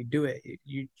every day, you do it.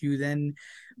 You then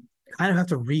kind of have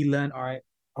to relearn. All right,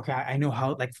 okay, I know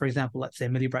how. Like for example, let's say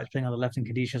Millie Bright's playing on the left and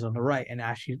Khadijah's on the right, and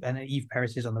Eve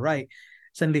Perisset is on the right.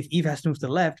 Suddenly, if Eve has to move to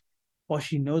the left, what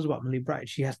she knows about Millie Bright,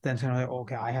 she has to then say,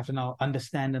 okay, I have to now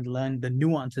understand and learn the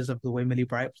nuances of the way Millie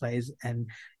Bright plays and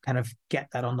kind of get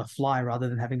that on the fly rather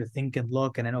than having to think and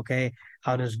look. And then, okay,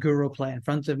 how does Guro play in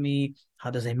front of me? How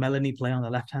does a Melanie play on the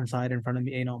left-hand side in front of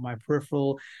me, my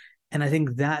peripheral? And I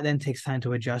think that then takes time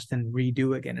to adjust and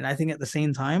redo again. And I think at the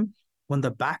same time, when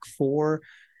the back four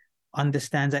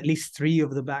understands, at least 3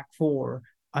 of the back 4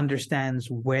 understands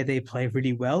where they play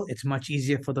really well, it's much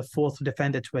easier for the 4th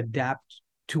defender to adapt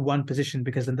to one position,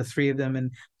 because then the 3 of them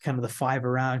and kind of the 5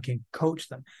 around can coach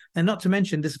them. And not to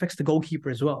mention, this affects the goalkeeper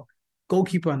as well.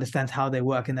 Goalkeeper understands how they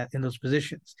work in those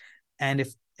positions. And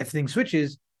if everything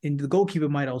switches, and the goalkeeper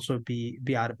might also be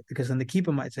out of it, because then the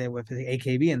keeper might say, well, if the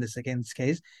AKB in this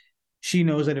case, she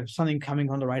knows that if something coming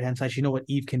on the right-hand side, she knows what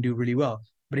Eve can do really well.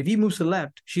 But if Eve moves to the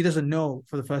left, she doesn't know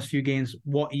for the first few games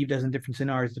what Eve does in different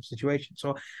scenarios of situations. So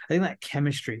I think that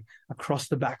chemistry across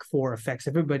the back 4 affects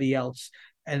everybody else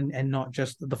and not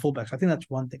just the fullbacks. I think that's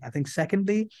one thing. I think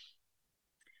secondly,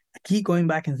 I keep going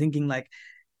back and thinking, like,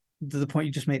 to the point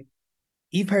you just made,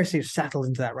 Eve Perisset settled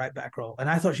into that right back role, and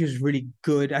I thought she was really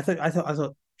good. I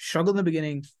thought struggled in the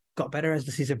beginning, got better as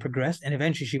the season progressed, and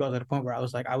eventually she got to the point where I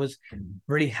was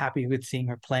really happy with seeing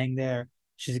her playing there.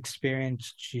 She's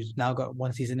experienced. She's now got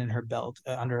 1 season in her belt,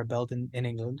 under her belt in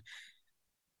England.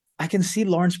 I can see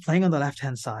Lawrence playing on the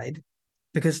left-hand side,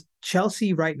 because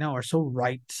Chelsea right now are so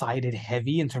right-sided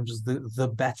heavy in terms of the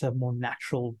better, more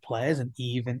natural players, and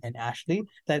Eve and Ashley,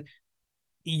 that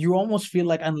you almost feel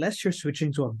like, unless you're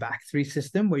switching to a back 3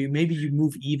 system where you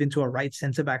move Eve into a right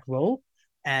centre-back role,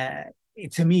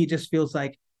 to me, it just feels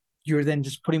like you're then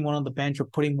just putting one on the bench or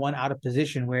putting one out of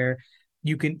position, where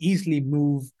you can easily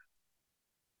move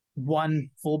one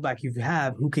fullback you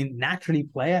have who can naturally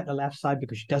play at the left side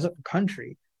because she does it for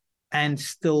country, and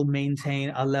still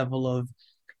maintain a level of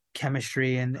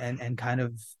chemistry and kind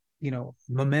of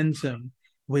momentum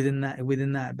within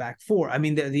that back 4. I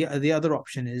mean, the other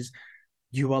option is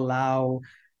you allow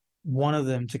one of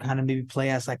them to kind of maybe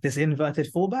play as like this inverted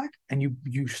fullback, and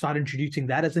you start introducing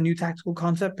that as a new tactical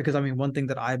concept. Because I mean, one thing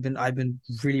that I've been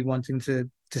really wanting to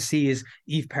see is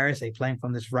Eve Perisset playing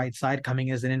from this right side,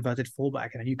 coming as an inverted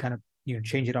fullback, and then you kind of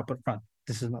change it up at front.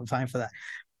 This is not time for that.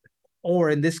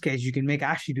 Or in this case, you can make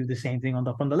Ashley do the same thing on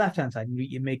the left-hand side.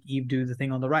 You make Eve do the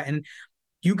thing on the right. And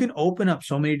you can open up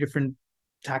so many different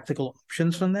tactical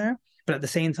options from there. But at the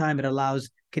same time, it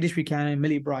allows Khadijah Buchanan,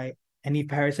 Millie Bright, and Eve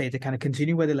Perisset to kind of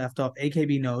continue where they left off.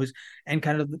 AKB knows, and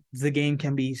kind of the game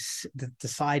can be, the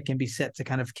side can be set to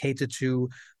kind of cater to,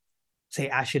 say,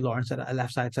 Ashley Lawrence at a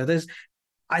left side. So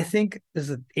I think there's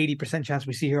an 80% chance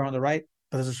we see her on the right.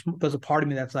 But there's a part of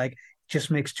me that's like, just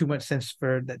makes too much sense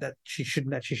for that she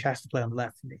has to play on the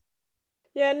left for me.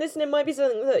 Yeah, and listen, it might be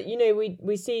something that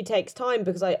we see takes time,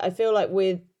 because I feel like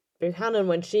with Buchanan,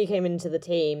 when she came into the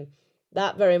team,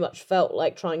 that very much felt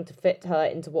like trying to fit her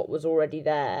into what was already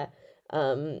there.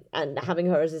 and having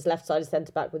her as his left-sided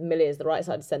centre-back with Millie as the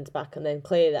right-sided centre-back, and then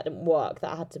clearly that didn't work.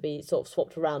 That had to be sort of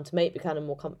swapped around to make Buchanan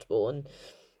more comfortable. And,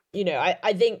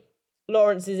 I think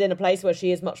Lawrence is in a place where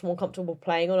she is much more comfortable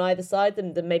playing on either side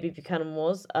than maybe Buchanan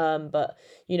was. But,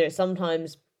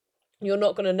 sometimes you're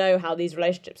not going to know how these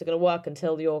relationships are going to work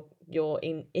until you're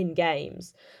in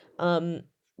games.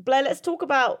 Blair, let's talk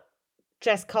about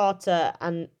Jess Carter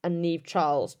and Niamh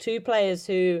Charles, two players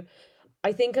who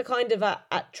I think are kind of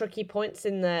at tricky points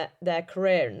in their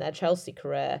career, in their Chelsea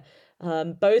career,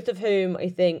 both of whom I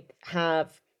think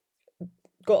have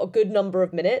got a good number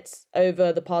of minutes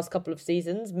over the past couple of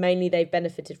seasons. Mainly they've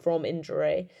benefited from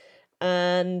injury,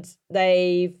 and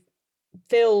they've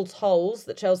filled holes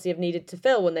that Chelsea have needed to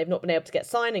fill when they've not been able to get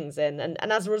signings in. And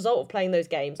as a result of playing those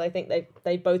games, I think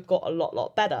they both got a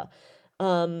lot better.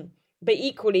 But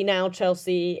equally now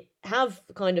Chelsea have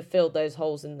kind of filled those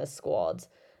holes in the squad.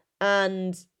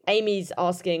 And Amy's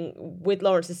asking, with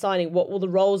Lawrence's signing, what will the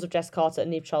roles of Jess Carter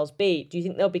and Niamh Charles be? Do you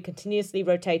think they'll be continuously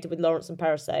rotated with Lawrence and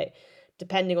Perisset,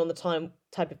 depending on the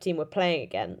type of team we're playing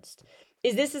against?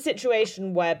 Is this a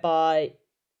situation whereby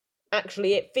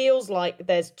actually it feels like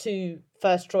there's two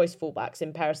first-choice fullbacks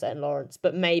in Perisset and Lawrence,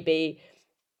 but maybe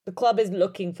the club is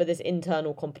looking for this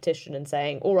internal competition and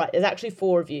saying, all right, there's actually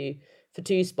four of you for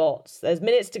two spots. There's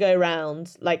minutes to go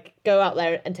around. Like, go out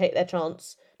there and take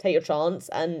your chance.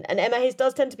 And Emma Hayes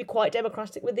does tend to be quite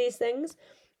democratic with these things.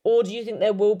 Or do you think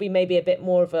there will be maybe a bit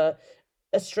more of a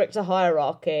stricter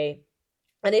hierarchy?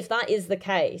 And if that is the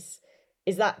case,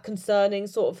 is that concerning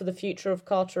sort of for the future of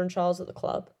Carter and Charles at the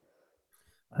club?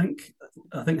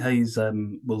 I think Hayes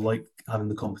will like having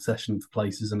the competition for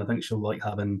places, and I think she'll like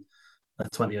having a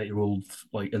 28-year-old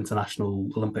like international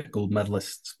Olympic gold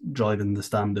medalist driving the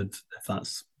standard if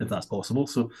that's possible.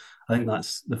 So I think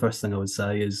that's the first thing I would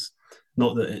say, is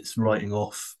not that it's writing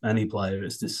off any player,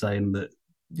 it's just saying that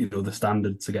the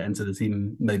standard to get into the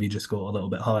team maybe just got a little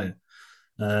bit higher,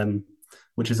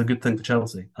 which is a good thing for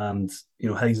Chelsea. And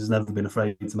Hayes has never been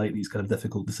afraid to make these kind of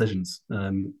difficult decisions,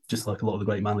 just like a lot of the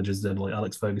great managers did, like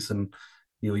Alex Ferguson.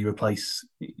 You're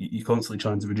constantly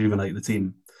trying to rejuvenate the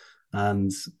team,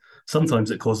 and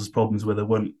sometimes it causes problems where there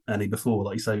weren't any before.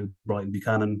 Like you say, Brighton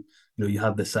Buchanan, you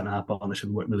had this centre-half partnership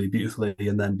that worked really beautifully,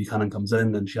 and then Buchanan comes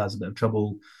in and she has a bit of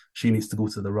trouble. She needs to go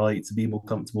to the right to be more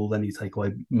comfortable. Then you take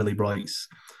away Millie Bright's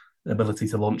ability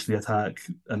to launch the attack,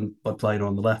 and by playing her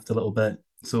on the left a little bit.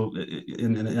 So it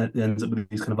ends up with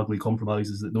these kind of ugly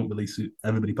compromises that don't really suit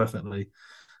everybody perfectly.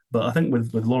 But I think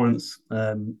with Lawrence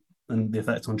and the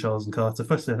effect on Charles and Carter,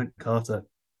 firstly, I think Carter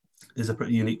is a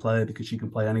pretty unique player because she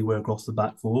can play anywhere across the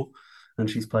back four, and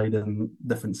she's played in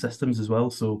different systems as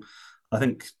well. So I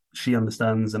think she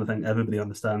understands, and I think everybody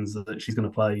understands, that she's going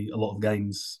to play a lot of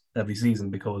games every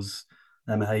season, because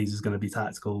Emma Hayes is going to be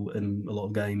tactical in a lot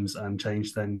of games and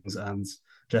change things, and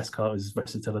Jess Carter's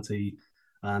versatility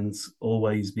and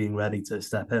always being ready to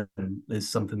step in is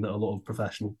something that a lot of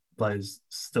professional players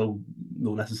still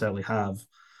don't necessarily have.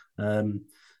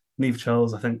 Niamh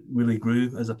Charles, I think, really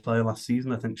grew as a player last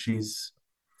season. I think she's,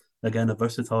 again, a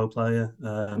versatile player.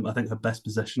 I think her best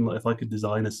position, like if I could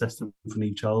design a system for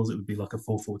Niamh Charles, it would be like a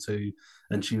 4-4-2,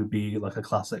 and she would be like a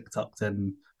classic tucked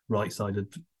in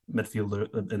right-sided midfielder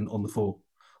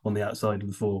on the outside of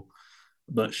the four.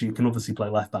 But she can obviously play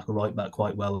left back or right back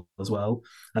quite well as well.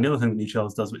 And the other thing that Niamh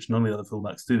Charles does, which none of the other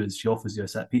fullbacks do, is she offers you a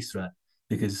set piece threat,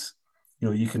 because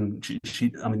you can.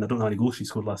 I mean, I don't know how many goals she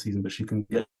scored last season, but she can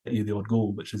get you the odd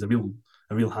goal, which is a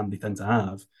real handy thing to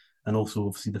have. And also,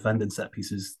 obviously, defending set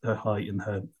pieces, her height and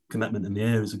her commitment in the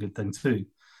air is a good thing too.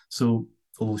 So,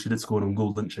 although she did score on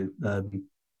goal, didn't she?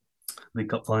 League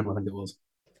Cup final, I think it was.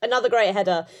 Another great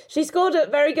header. She scored a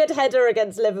very good header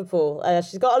against Liverpool.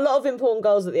 She's got a lot of important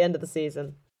goals at the end of the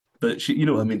season. But she,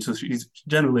 what I mean. So she's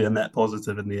generally a net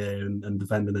positive in the air and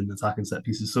defending and attacking set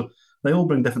pieces. So they all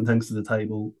bring different things to the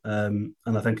table. And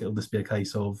I think it'll just be a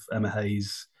case of Emma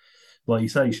Hayes, like you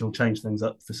say, she'll change things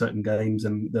up for certain games,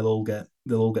 and they'll all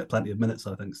get plenty of minutes,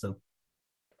 I think, still.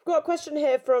 We've got a question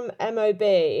here from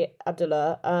MOB,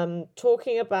 Abdullah,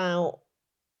 talking about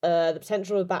the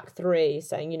potential of back three,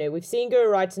 saying, we've seen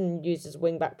Guro Reiten used as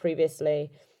wing back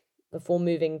previously before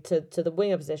moving to the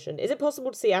winger position. Is it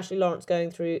possible to see Ashley Lawrence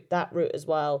going through that route as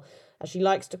well, as she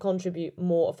likes to contribute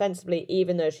more offensively,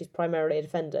 even though she's primarily a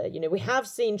defender? We have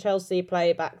seen Chelsea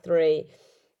play back three,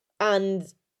 and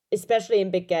especially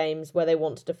in big games where they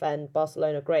want to defend.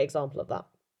 Barcelona, great example of that.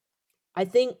 I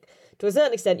think to a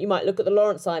certain extent you might look at the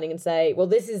Lawrence signing and say, well,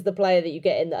 this is the player that you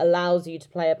get in that allows you to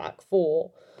play a back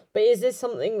four. But is this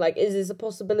a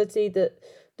possibility that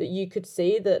you could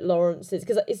see that Lawrence is,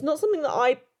 because it's not something that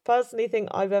I personally think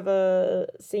I've ever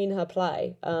seen her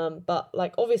play. But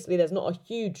obviously there's not a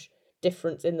huge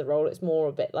difference in the role. It's more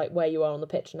a bit like where you are on the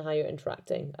pitch and how you're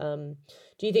interacting.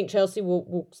 Do you think Chelsea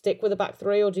will stick with a back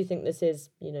three, or do you think this is,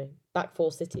 back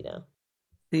four City now?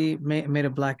 The Made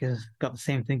of Black has got the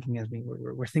same thinking as me.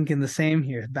 We're thinking the same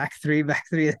here. Back three.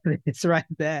 It's right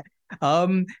there.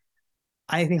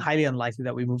 I think highly unlikely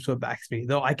that we move to a back three,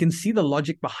 though I can see the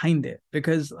logic behind it,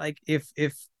 because like if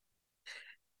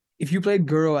you played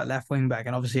Guro at left wing back,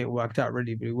 and obviously it worked out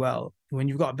really, really well, when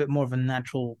you've got a bit more of a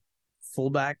natural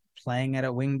fullback playing at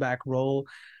a wing back role,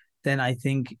 then I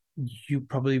think you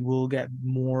probably will get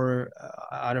more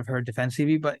out of her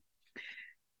defensively. But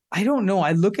I don't know.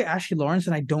 I look at Ashley Lawrence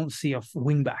and I don't see a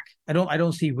wing back. I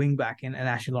don't see wing back in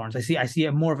Ashley Lawrence. I see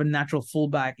a more of a natural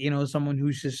fullback. Someone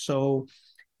who's just so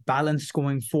balanced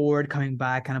going forward, coming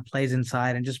back, kind of plays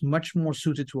inside, and just much more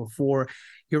suited to a four.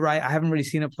 You're right. I haven't really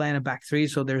seen her play in a back three,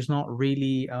 so there's not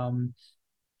really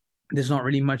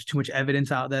too much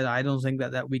evidence out there that I don't think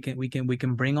that we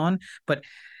can bring on. But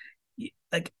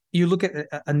like, you look at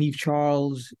a Niamh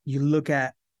Charles, you look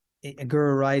at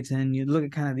Guro Wright, and you look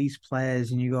at kind of these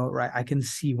players, and you go, right, I can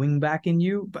see wing back in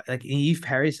you, but like Eve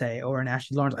Perisset or an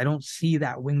Ashley Lawrence, I don't see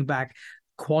that wing back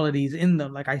qualities in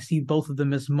them. Like, I see both of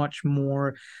them as much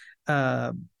more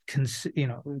concise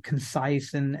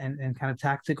and kind of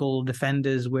tactical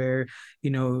defenders, where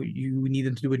you need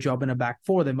them to do a job in a back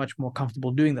four. They're much more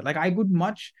comfortable doing that. Like,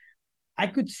 I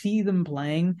could see them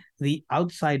playing the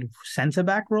outside centre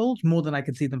back roles more than I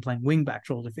could see them playing wing back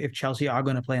roles if Chelsea are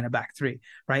going to play in a back three,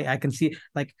 right? I can see,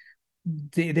 like,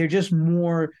 they're just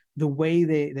more the way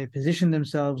they position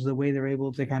themselves, the way they're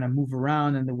able to kind of move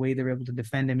around, and the way they're able to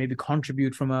defend and maybe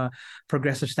contribute from a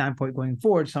progressive standpoint going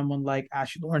forward. Someone like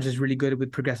Ashley Lawrence is really good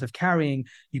with progressive carrying.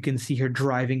 You can see her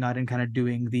driving out and kind of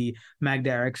doing the Magda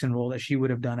Eriksson role that she would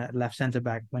have done at left centre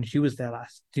back when she was there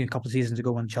a couple of seasons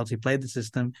ago when Chelsea played the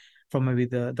system from maybe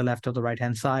the left or the right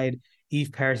hand side. Eve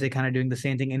Perisset kind of doing the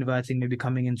same thing, inverting, maybe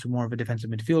coming into more of a defensive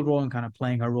midfield role and kind of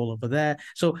playing her role over there.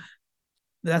 So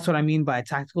that's what I mean by a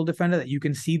tactical defender, that you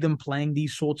can see them playing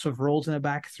these sorts of roles in a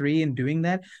back three and doing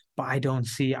that, but I don't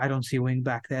see wing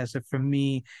back there. So for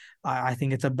me, I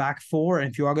think it's a back four,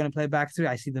 and if you are going to play back three,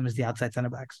 I see them as the outside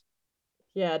centre backs.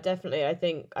 Yeah, definitely.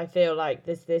 I feel like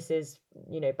this is,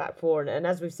 back four, and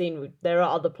as we've seen, there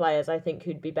are other players I think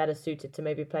who'd be better suited to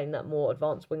maybe playing that more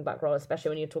advanced wing back role, especially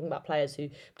when you're talking about players who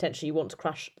potentially want to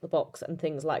crash the box and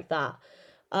things like that.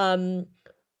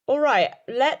 All right,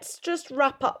 let's just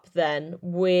wrap up then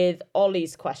with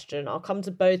Ollie's question. I'll come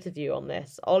to both of you on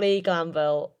this. Ollie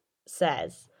Glanville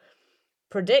says,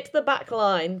 predict the back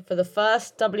line for the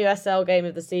first WSL game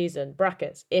of the season,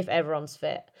 brackets, if everyone's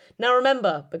fit. Now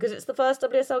remember, because it's the first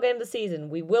WSL game of the season,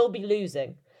 we will be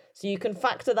losing. So you can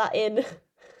factor that in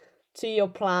to your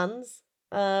plans.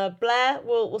 Blair,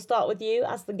 we'll start with you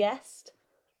as the guest.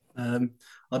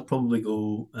 I'd probably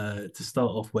go to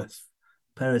start off with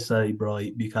Perisset,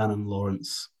 Bright, Buchanan,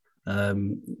 Lawrence.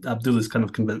 Abdullah's kind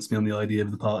of convinced me on the idea of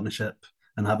the partnership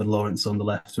and having Lawrence on the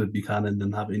left with Buchanan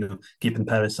and having, keeping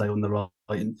Perisset on the right.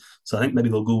 And so I think maybe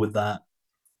they'll go with that.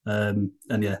 And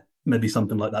yeah, maybe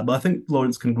something like that. But I think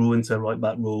Lawrence can grow into a right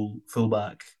back role, full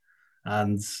back.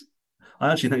 And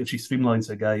I actually think if she streamlines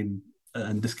her game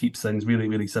and just keeps things really,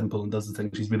 really simple and does the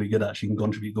things she's really good at, she can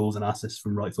contribute goals and assists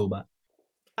from right full back.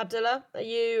 Abdullah, are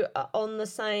you on the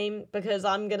same? Because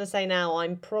I'm going to say now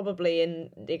I'm probably in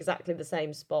exactly the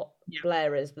same spot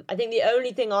Blair is. I think the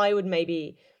only thing I would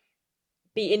maybe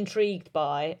be intrigued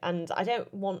by, and I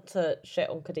don't want to shit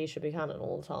on Kadeisha Buchanan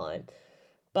all the time,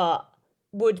 but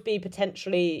would be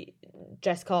potentially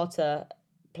Jess Carter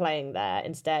playing there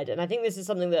instead. And I think this is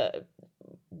something that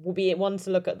will be one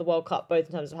to look at the World Cup, both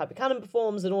in terms of how Buchanan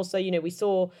performs, and also, we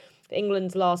saw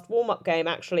England's last warm-up game,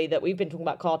 actually, that we've been talking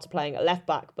about Carter playing at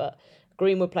left-back, but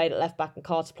Greenwood played at left-back and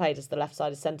Carter played as the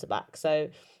left-sided centre-back. So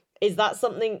is that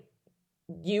something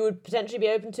you would potentially be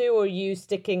open to, or are you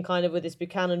sticking kind of with this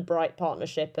Buchanan-Bright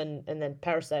partnership and then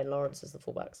Perisset and Lawrence as the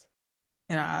fullbacks?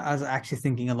 I was actually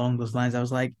thinking along those lines. I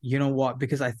was like, you know what?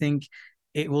 Because I think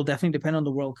it will definitely depend on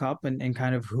the World Cup and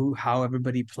kind of how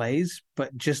everybody plays.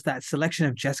 But just that selection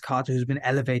of Jess Carter, who's been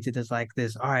elevated as like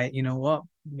this, all right, you know what?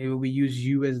 Maybe we use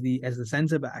you as the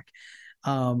centre back.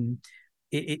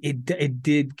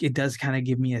 It does kind of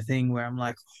give me a thing where I'm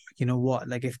like, you know what?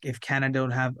 Like if Canada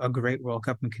don't have a great World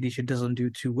Cup and Kadeisha doesn't do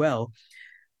too well,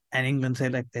 and England say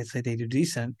they do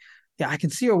decent, yeah, I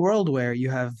can see a world where you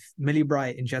have Millie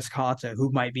Bright and Jess Carter,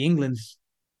 who might be England's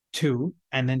two,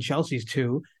 and then Chelsea's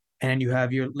two, and then you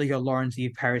have your Lawrence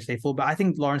Eve Perisset fullback. I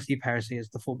think Lawrence Eve Perisset is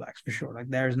the fullbacks for sure. Like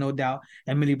there is no doubt.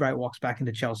 And Millie Bright walks back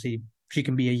into Chelsea. She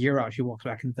can be a year out. She walks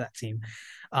back into that team.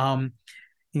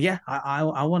 Yeah, I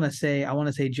want to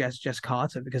say Jess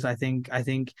Carter, because I think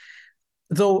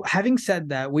Though, having said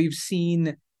that, we've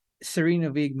seen Serena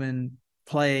Wiegmann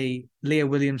play Leah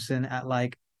Williamson at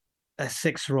like a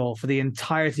six role for the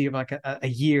entirety of like a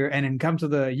year, and then come to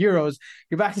the Euros,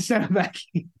 you're back to center back,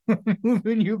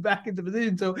 moving you back into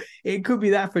position. So it could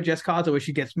be that for Jess Carter, where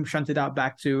she gets shunted out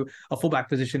back to a fullback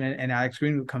position, and Alex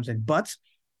Greenwood comes in. But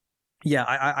yeah,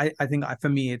 I think for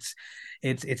me it's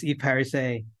Eve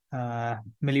Perisset,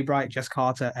 Millie Bright, Jess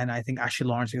Carter, and I think Ashley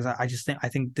Lawrence, because I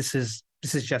think this is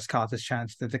Jess Carter's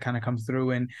chance to kind of come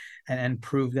through and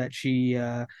prove that she's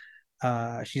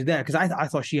there, because I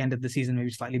thought she ended the season maybe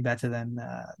slightly better than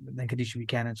Khadijah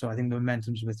Buchanan. So I think the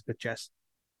momentum's with Jess.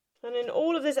 And in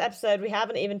all of this episode, we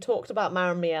haven't even talked about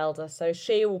Maren Mjelde, so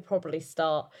she will probably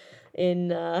start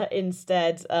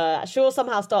instead. She'll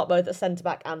somehow start both at centre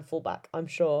back and full back, I'm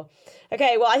sure.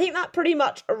 Okay, well, I think that pretty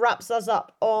much wraps us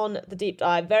up on the deep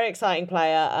dive. Very exciting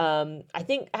player. I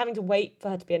think having to wait for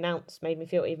her to be announced made me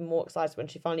feel even more excited when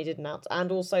she finally did announce,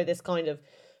 and also this kind of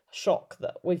shock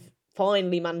that we've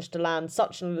finally managed to land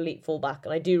such an elite fullback.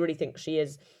 And I do really think she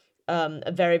is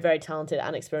a very, very talented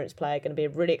and experienced player. Going to be a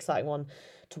really exciting one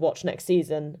to watch next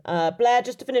season. Blair,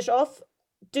 just to finish off,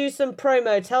 do some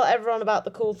promo. Tell everyone about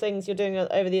the cool things you're doing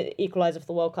over the Equaliser for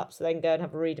the World Cup, so they can go and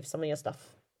have a read of some of your stuff.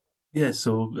 Yeah,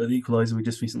 so at the Equaliser, we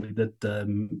just recently did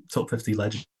top 50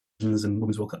 legends in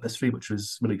Women's World Cup history, which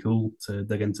was really cool to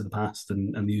dig into the past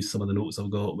and use some of the notes I've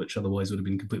got, which otherwise would have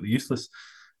been completely useless.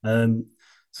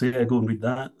 So yeah, go and read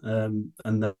that. And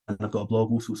then I've got a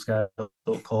blog,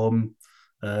 allsortscout.com.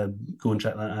 Go and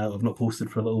check that out. I've not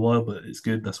posted for a little while, but it's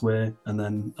good this way. And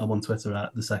then I'm on Twitter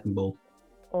at The Second Ball.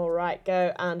 All right,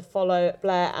 go and follow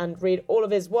Blair and read all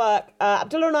of his work.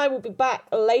 Abdullah and I will be back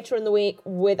later in the week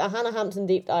with a Hannah Hampton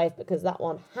deep dive, because that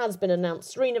one has been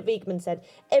announced. Serena Wiegmann said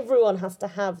everyone has to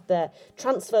have their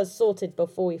transfers sorted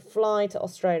before we fly to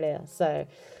Australia. So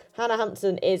Hannah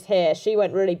Hampton is here. She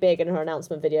went really big in her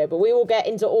announcement video, but we will get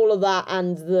into all of that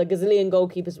and the gazillion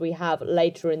goalkeepers we have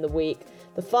later in the week.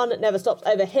 The fun never stops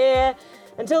over here.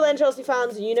 Until then, Chelsea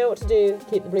fans, you know what to do.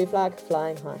 Keep the blue flag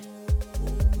flying high.